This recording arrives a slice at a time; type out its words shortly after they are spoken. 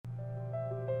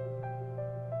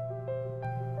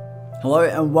Hello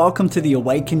and welcome to the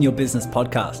Awaken Your Business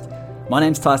podcast. My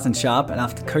name's Tyson Sharp, and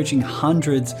after coaching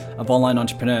hundreds of online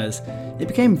entrepreneurs, it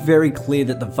became very clear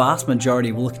that the vast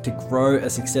majority were looking to grow a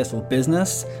successful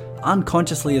business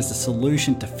unconsciously as the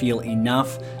solution to feel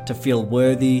enough, to feel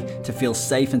worthy, to feel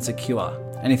safe and secure.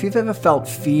 And if you've ever felt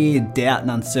fear, doubt and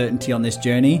uncertainty on this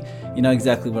journey, you know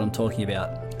exactly what I'm talking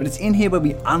about. But it's in here where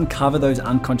we uncover those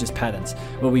unconscious patterns,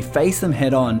 where we face them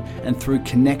head on, and through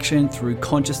connection, through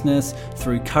consciousness,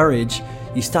 through courage,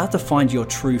 you start to find your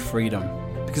true freedom.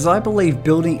 Because I believe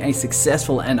building a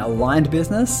successful and aligned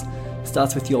business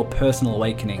starts with your personal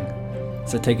awakening.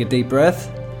 So take a deep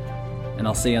breath, and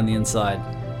I'll see you on the inside.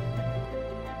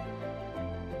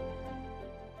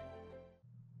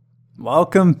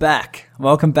 Welcome back.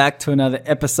 Welcome back to another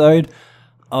episode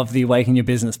of the Awaken Your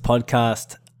Business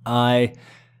podcast. I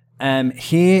am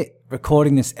here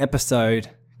recording this episode,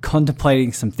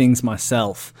 contemplating some things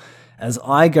myself as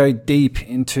I go deep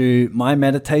into my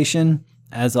meditation,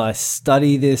 as I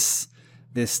study this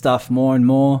stuff more and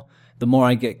more. The more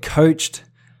I get coached,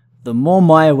 the more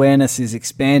my awareness is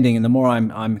expanding, and the more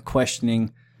I'm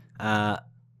questioning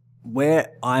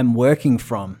where I'm working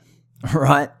from,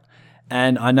 right?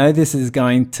 And I know this is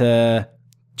going to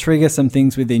trigger some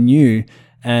things within you,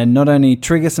 and not only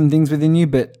trigger some things within you,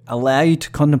 but allow you to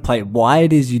contemplate why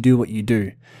it is you do what you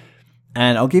do.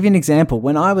 And I'll give you an example.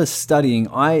 When I was studying,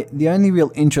 the only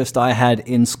real interest I had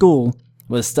in school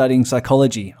was studying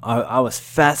psychology. I was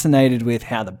fascinated with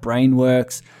how the brain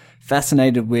works,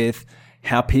 fascinated with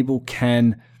how people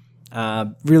can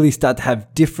really start to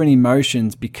have different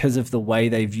emotions because of the way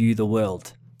they view the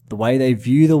world. The way they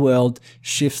view the world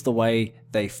shifts the way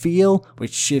they feel,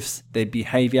 which shifts their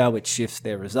behavior, which shifts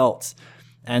their results.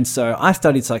 And so I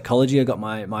studied psychology. I got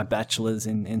my bachelor's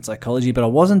in psychology, but I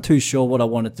wasn't too sure what I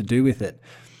wanted to do with it.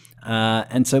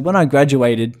 And so when I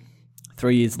graduated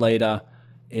 3 years later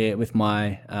with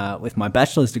my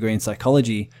bachelor's degree in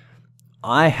psychology,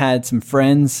 I had some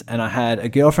friends and I had a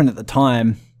girlfriend at the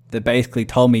time that basically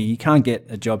told me, you can't get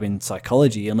a job in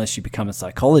psychology unless you become a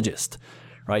psychologist,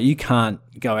 right? You can't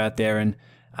go out there and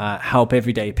help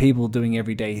everyday people doing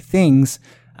everyday things.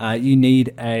 You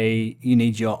need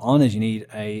your honors, you need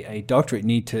a doctorate, you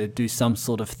need to do some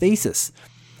sort of thesis.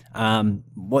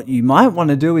 What you might want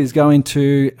to do is go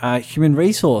into human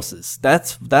resources.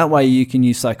 That way you can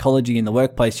use psychology in the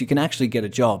workplace. You can actually get a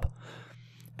job.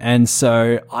 And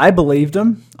so I believed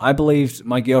them. I believed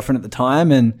my girlfriend at the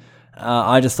time, and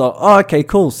I just thought, oh, okay,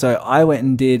 cool. So I went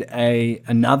and did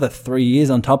another 3 years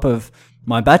on top of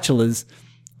my bachelor's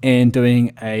in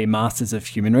doing a master's of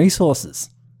human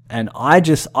resources. And I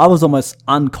was almost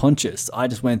unconscious. I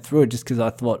just went through it just because I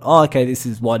thought, oh, okay, this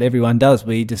is what everyone does.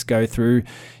 We just go through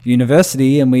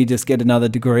university and we just get another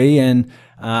degree. And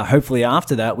hopefully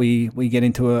after that, we get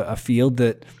into a field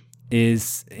that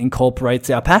incorporates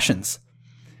our passions.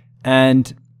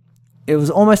 And it was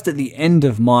almost at the end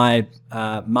of my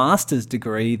master's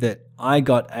degree that I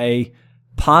got a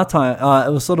part-time,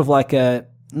 it was sort of like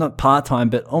not part-time,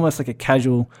 but almost like a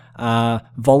casual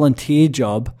volunteer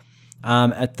job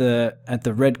at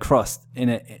the Red Cross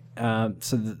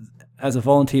as a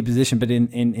volunteer position, but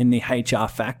in the HR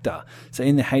factor. So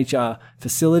in the HR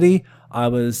facility, I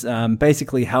was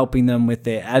basically helping them with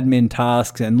their admin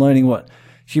tasks and learning what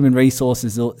human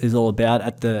resources is all about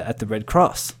at the Red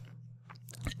Cross.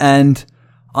 And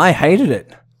I hated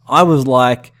it. I was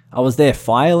there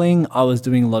filing, I was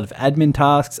doing a lot of admin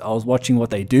tasks, I was watching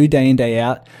what they do day in, day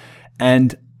out,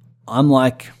 and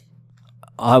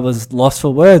I was lost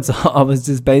for words. I was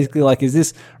just basically like, is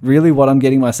this really what I'm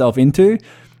getting myself into?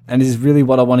 And is this really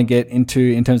what I want to get into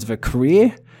in terms of a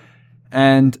career?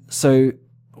 And so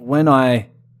when I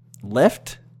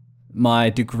left my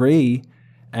degree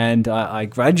and I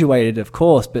graduated, of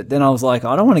course, but then I was like,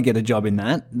 I don't want to get a job in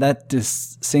that. That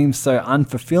just seems so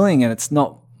unfulfilling, and it's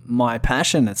not my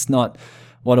passion. It's not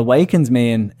what awakens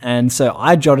me. And so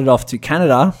I jotted off to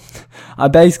Canada. I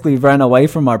basically ran away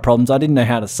from my problems. I didn't know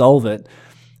how to solve it.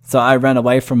 So I ran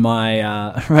away from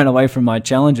my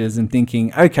challenges and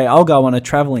thinking, okay, I'll go on a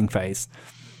traveling phase.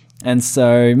 And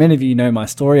so many of you know my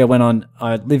story.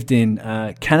 I lived in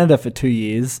Canada for 2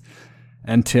 years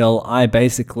until I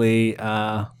basically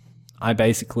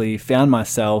found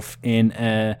myself in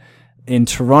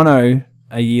Toronto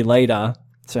a year later.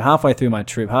 So halfway through my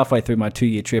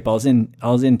 2-year trip, I was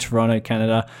in Toronto,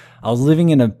 Canada. I was living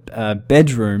in a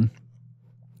bedroom.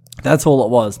 That's all it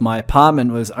was. My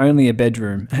apartment was only a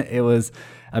bedroom. It was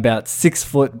about 6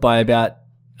 foot by about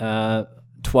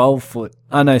 12 foot.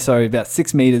 Oh no, sorry, about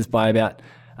 6 meters by about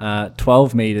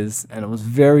 12 meters, and it was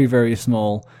very, very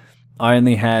small. I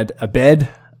only had a bed,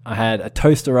 I had a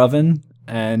toaster oven,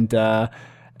 and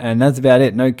And that's about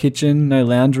it. No kitchen, no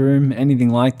lounge room, anything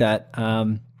like that.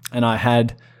 And I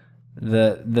had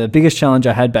the biggest challenge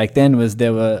I had back then was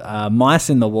there were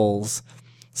mice in the walls.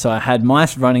 So I had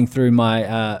mice running through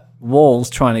my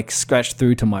walls trying to scratch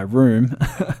through to my room.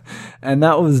 And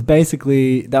that was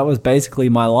basically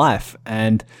my life.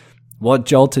 And what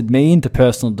jolted me into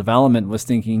personal development was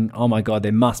thinking, oh my God,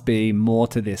 there must be more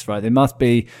to this, right? There must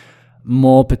be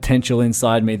more potential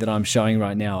inside me that I'm showing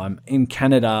right now. I'm in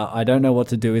Canada. I don't know what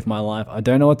to do with my life. I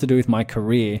don't know what to do with my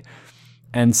career.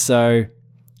 And so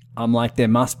I'm like, there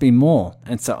must be more.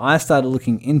 And so I started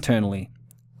looking internally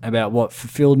about what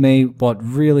fulfilled me, what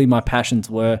really my passions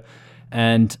were.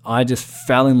 And I just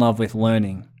fell in love with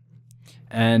learning.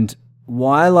 And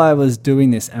while I was doing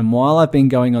this and while I've been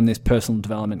going on this personal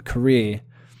development career,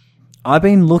 I've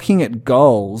been looking at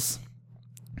goals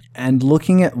and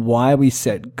looking at why we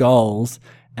set goals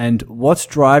and what's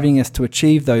driving us to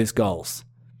achieve those goals.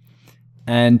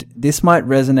 And this might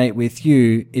resonate with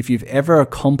you if you've ever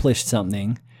accomplished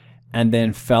something and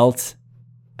then felt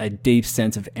a deep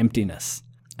sense of emptiness,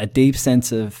 a deep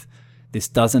sense of this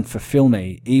doesn't fulfill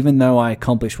me, even though I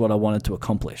accomplished what I wanted to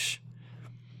accomplish.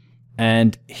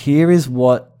 And here is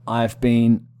what I've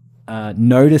been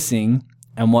noticing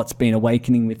and what's been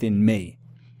awakening within me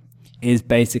is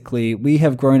basically we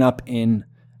have grown up in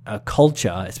a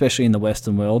culture, especially in the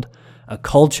Western world, a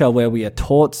culture where we are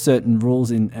taught certain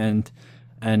rules and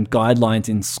guidelines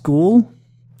in school.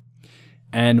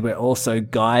 And we're also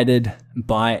guided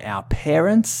by our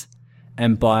parents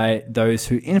and by those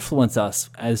who influence us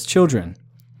as children.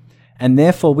 And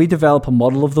therefore, we develop a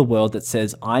model of the world that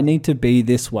says, I need to be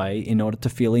this way in order to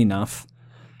feel enough.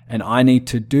 And I need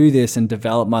to do this and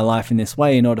develop my life in this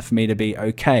way in order for me to be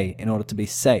okay, in order to be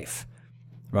safe,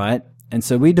 right? And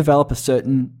so we develop a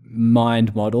certain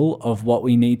mind model of what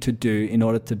we need to do in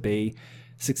order to be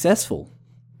successful.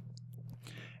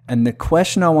 And the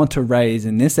question I want to raise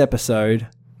in this episode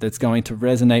that's going to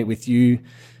resonate with you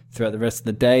throughout the rest of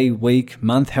the day, week,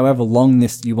 month, however long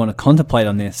this you want to contemplate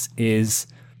on this is,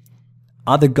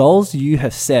 are the goals you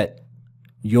have set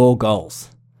your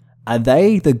goals? Are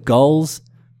they the goals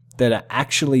that are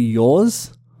actually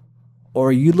yours? Or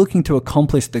are you looking to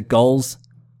accomplish the goals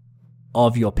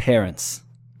of your parents?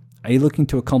 Are you looking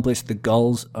to accomplish the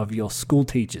goals of your school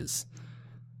teachers?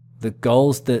 The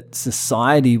goals that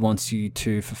society wants you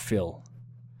to fulfill?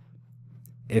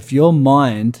 If your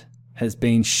mind has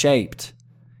been shaped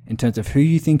in terms of who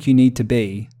you think you need to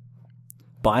be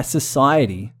by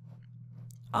society,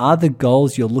 are the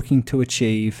goals you're looking to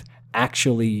achieve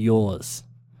actually yours?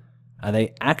 Are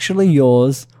they actually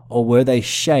yours, or were they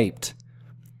shaped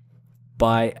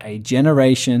by a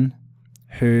generation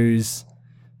whose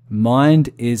mind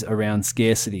is around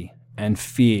scarcity and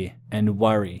fear and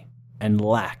worry and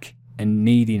lack and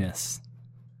neediness?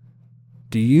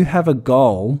 Do you have a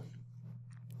goal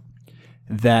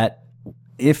that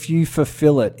if you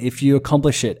fulfill it, if you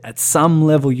accomplish it, at some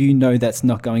level you know that's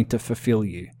not going to fulfill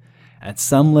you? At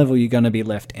some level you're going to be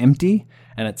left empty,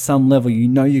 and at some level you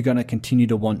know you're going to continue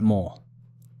to want more.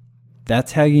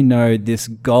 That's how you know this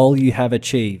goal you have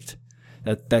achieved,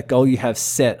 that goal you have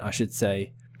set, I should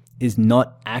say, is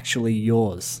not actually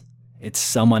yours. It's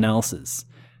someone else's.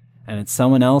 And it's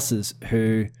someone else's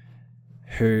who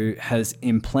has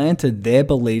implanted their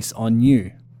beliefs on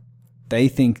you. They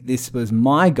think this was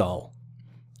my goal.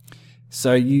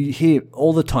 So you hear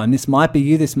all the time, this might be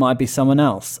you, this might be someone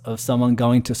else, of someone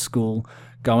going to school,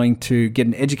 going to get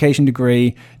an education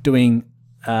degree, doing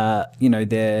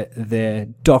their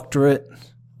doctorate,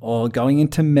 or going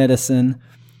into medicine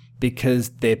because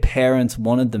their parents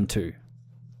wanted them to,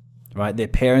 right? Their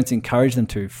parents encouraged them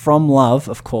to, from love,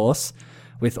 of course,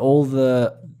 with all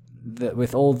the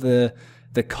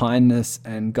kindness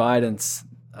and guidance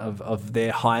of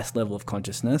their highest level of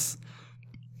consciousness.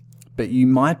 But you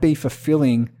might be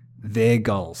fulfilling their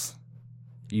goals.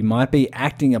 You might be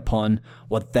acting upon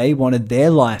what they wanted their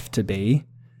life to be,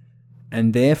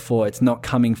 and therefore it's not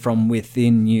coming from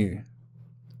within you.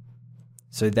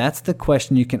 So that's the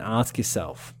question you can ask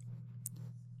yourself.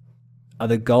 Are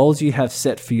the goals you have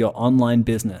set for your online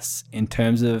business, in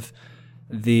terms of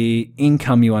the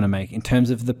income you want to make, in terms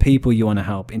of the people you want to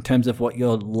help, in terms of what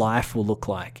your life will look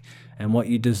like and what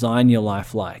you design your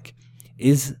life like,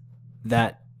 is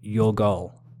that your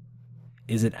goal?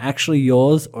 Is it actually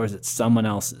yours, or is it someone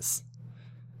else's?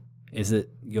 Is it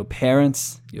your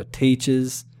parents, your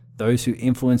teachers, those who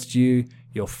influenced you,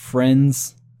 your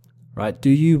friends, right? Do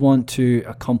you want to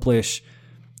accomplish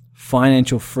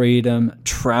financial freedom,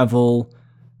 travel,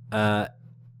 an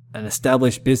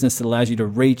established business that allows you to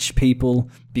reach people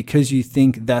because you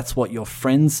think that's what your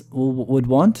friends would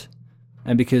want,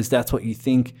 and because that's what you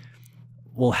think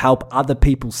will help other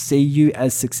people see you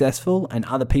as successful and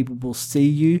other people will see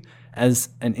you as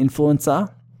an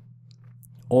influencer?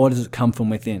 Or does it come from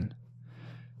within?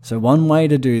 So one way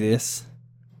to do this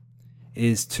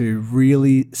is to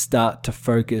really start to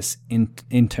focus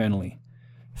internally.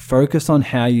 Focus on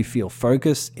how you feel.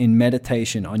 Focus in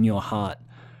meditation on your heart.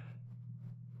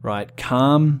 Right?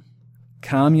 Calm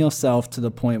yourself to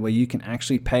the point where you can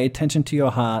actually pay attention to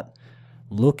your heart,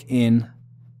 look in,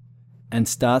 and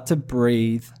start to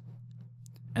breathe.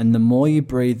 And the more you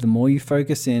breathe, the more you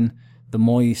focus in, the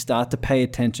more you start to pay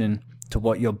attention to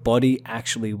what your body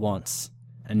actually wants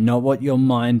and not what your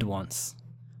mind wants.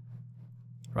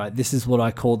 Right? This is what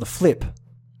I call the flip.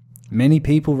 Many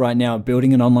people right now are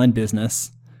building an online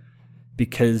business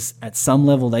because at some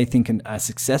level they think a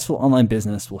successful online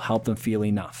business will help them feel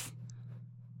enough.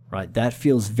 Right? That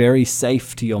feels very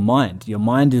safe to your mind. Your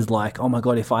mind is like, oh my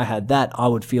God, if I had that, I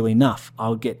would feel enough. I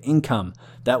would get income.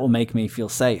 That will make me feel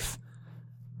safe.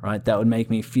 Right? That would make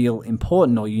me feel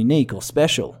important or unique or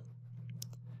special.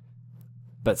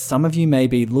 But some of you may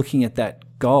be looking at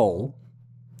that goal,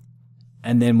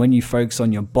 and then when you focus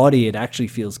on your body, it actually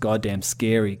feels goddamn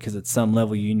scary because at some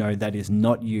level you know that is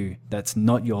not you. That's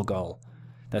not your goal.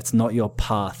 That's not your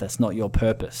path. That's not your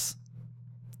purpose.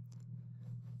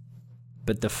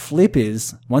 But the flip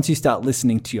is, once you start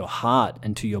listening to your heart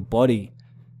and to your body,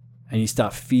 and you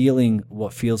start feeling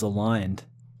what feels aligned,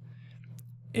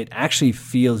 it actually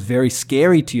feels very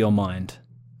scary to your mind,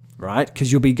 right?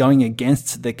 Because you'll be going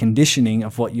against the conditioning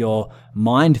of what your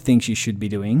mind thinks you should be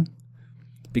doing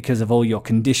because of all your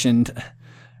conditioned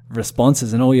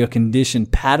responses and all your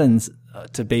conditioned patterns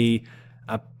to be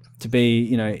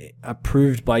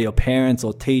approved by your parents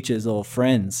or teachers or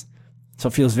friends. So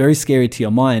it feels very scary to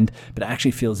your mind, but it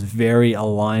actually feels very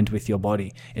aligned with your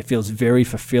body. It feels very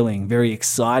fulfilling, very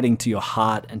exciting to your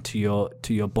heart and to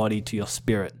your body, to your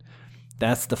spirit.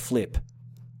 That's the flip.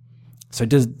 So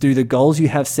do the goals you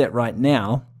have set right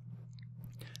now,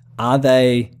 are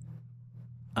they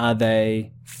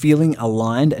feeling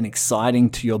aligned and exciting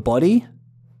to your body?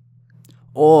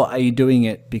 Or are you doing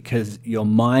it because your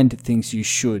mind thinks you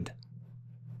should?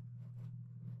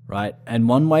 Right? And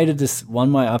one way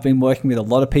I've been working with a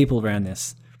lot of people around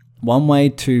this. One way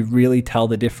to really tell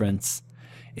the difference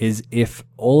is if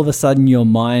all of a sudden your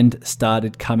mind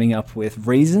started coming up with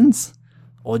reasons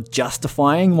or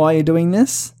justifying why you're doing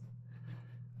this,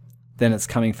 then it's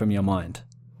coming from your mind.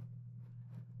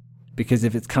 Because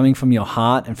if it's coming from your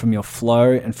heart and from your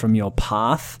flow and from your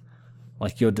path,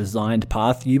 like your designed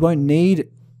path, you won't need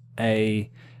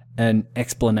an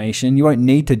explanation. You won't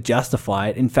need to justify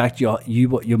it. In fact, your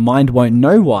mind won't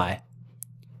know why.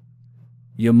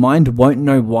 Your mind won't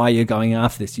know why you're going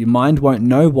after this. Your mind won't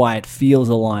know why it feels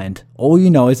aligned. All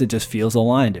you know is it just feels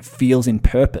aligned. It feels in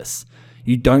purpose.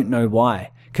 You don't know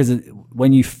why. Because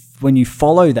when you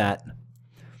follow that,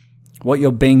 what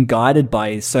you're being guided by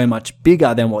is so much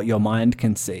bigger than what your mind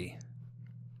can see.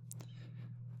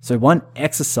 So one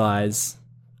exercise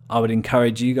I would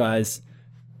encourage you guys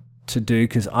to do,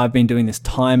 because I've been doing this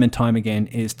time and time again,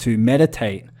 is to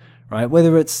meditate, right?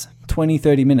 Whether it's 20,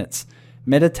 30 minutes,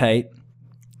 meditate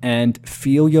and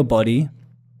feel your body.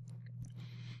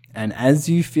 And as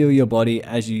you feel your body,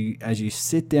 as you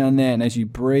sit down there and as you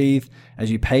breathe, as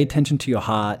you pay attention to your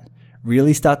heart,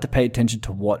 really start to pay attention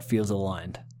to what feels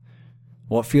aligned.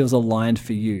 What feels aligned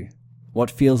for you?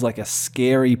 What feels like a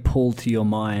scary pull to your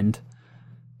mind,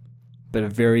 but a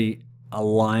very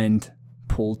aligned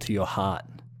pull to your heart?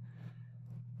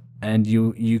 And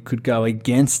you could go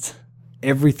against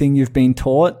everything you've been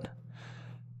taught,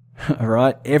 all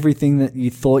right? Everything that you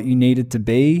thought you needed to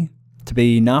be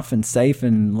enough and safe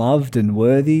and loved and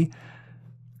worthy,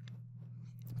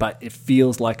 but it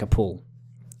feels like a pull.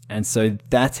 And so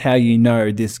that's how you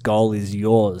know this goal is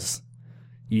yours.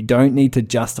 You don't need to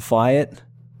justify it.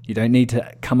 You don't need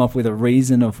to come up with a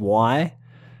reason of why.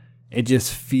 It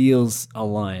just feels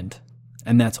aligned.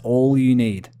 And that's all you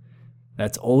need.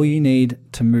 That's all you need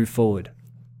to move forward.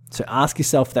 So ask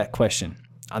yourself that question.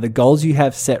 Are the goals you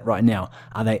have set right now,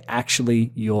 are they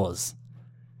actually yours?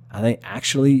 Are they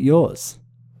actually yours?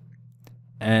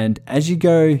 And as you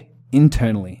go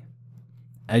internally,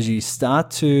 as you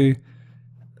start to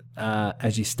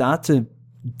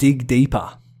dig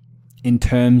deeper in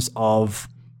terms of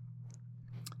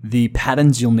the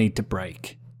patterns you'll need to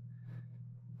break,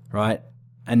 right?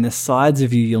 And the sides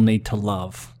of you you'll need to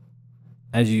love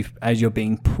as you're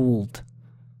being pulled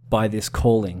by this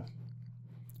calling.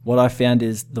 What I found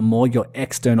is the more your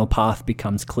external path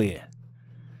becomes clear.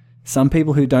 Some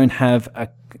people who don't have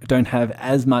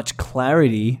as much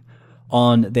clarity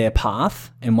on their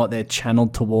path and what they're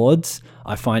channeled towards,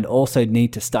 I find also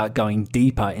need to start going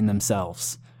deeper in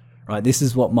themselves, right? This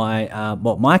is what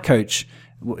my coach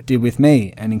did with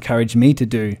me and encouraged me to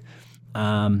do.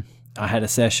 I had a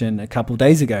session a couple of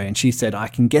days ago, and she said, I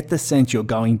can get the sense you're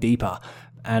going deeper,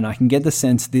 and I can get the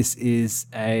sense this is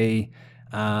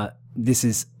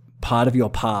part of your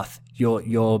path.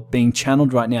 You're being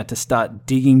channeled right now to start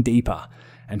digging deeper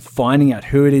and finding out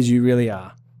who it is you really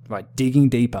are, right? Digging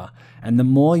deeper. And the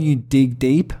more you dig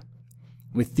deep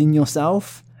within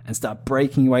yourself and start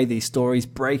breaking away these stories,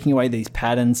 breaking away these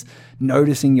patterns,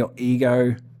 noticing your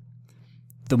ego,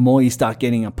 the more you start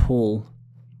getting a pull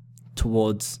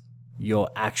towards your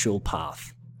actual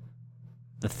path,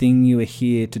 the thing you are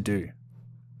here to do,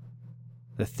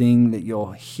 the thing that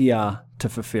you're here to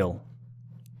fulfill.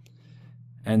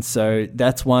 And so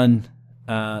that's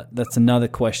another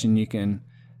question you can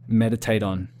meditate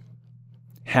on.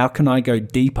 How can I go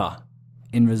deeper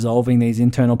in resolving these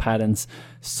internal patterns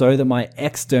so that my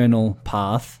external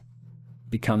path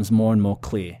becomes more and more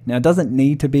clear? Now, it doesn't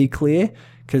need to be clear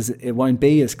because it won't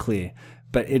be as clear,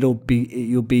 but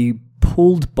you'll be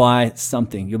pulled by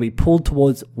something. You'll be pulled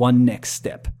towards one next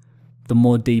step the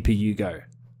more deeper you go.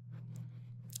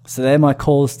 So they're my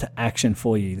calls to action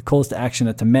for you. The calls to action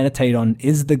are to meditate on,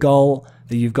 is the goal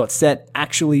that you've got set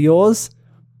actually yours?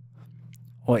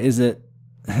 Or is it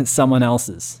someone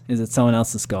else's? Is it someone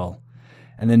else's goal?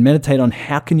 And then meditate on,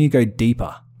 how can you go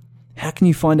deeper? How can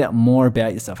you find out more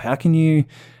about yourself? How can you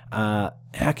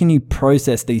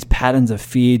process these patterns of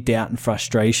fear, doubt, and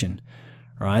frustration?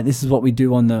 Right? This is what we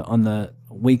do on the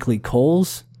weekly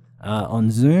calls on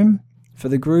Zoom for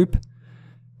the group.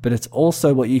 But it's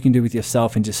also what you can do with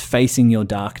yourself in just facing your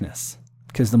darkness.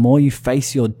 Because the more you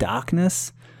face your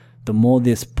darkness, the more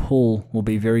this pull will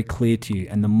be very clear to you,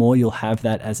 and the more you'll have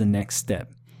that as a next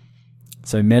step.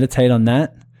 So meditate on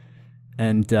that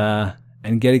and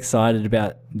get excited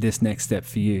about this next step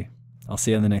for you. I'll see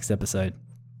you on the next episode.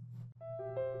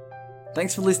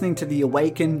 Thanks for listening to the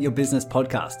Awaken Your Business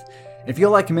podcast. If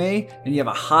you're like me and you have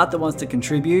a heart that wants to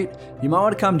contribute, you might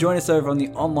want to come join us over on the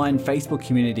online Facebook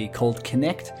community called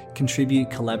Connect, Contribute,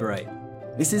 Collaborate.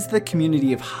 This is the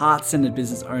community of heart-centered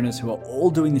business owners who are all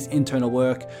doing this internal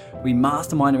work. We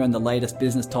mastermind around the latest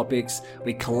business topics,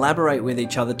 we collaborate with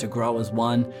each other to grow as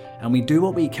one, and we do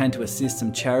what we can to assist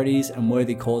some charities and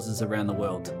worthy causes around the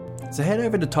world. So head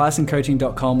over to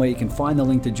tysoncoaching.com where you can find the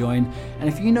link to join. And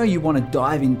if you know you want to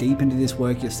dive in deep into this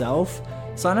work yourself,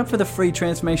 sign up for the free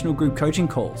transformational group coaching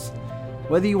calls.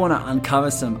 Whether you want to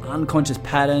uncover some unconscious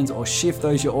patterns or shift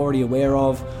those you're already aware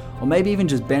of, or maybe even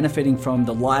just benefiting from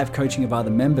the live coaching of other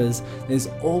members, there's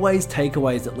always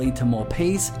takeaways that lead to more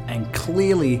peace and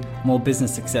clearly more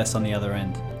business success on the other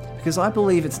end. Because I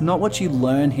believe it's not what you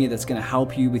learn here that's going to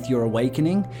help you with your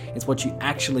awakening, it's what you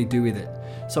actually do with it.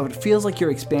 So if it feels like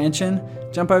your expansion,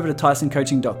 jump over to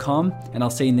tysoncoaching.com and I'll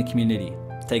see you in the community.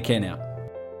 Take care now.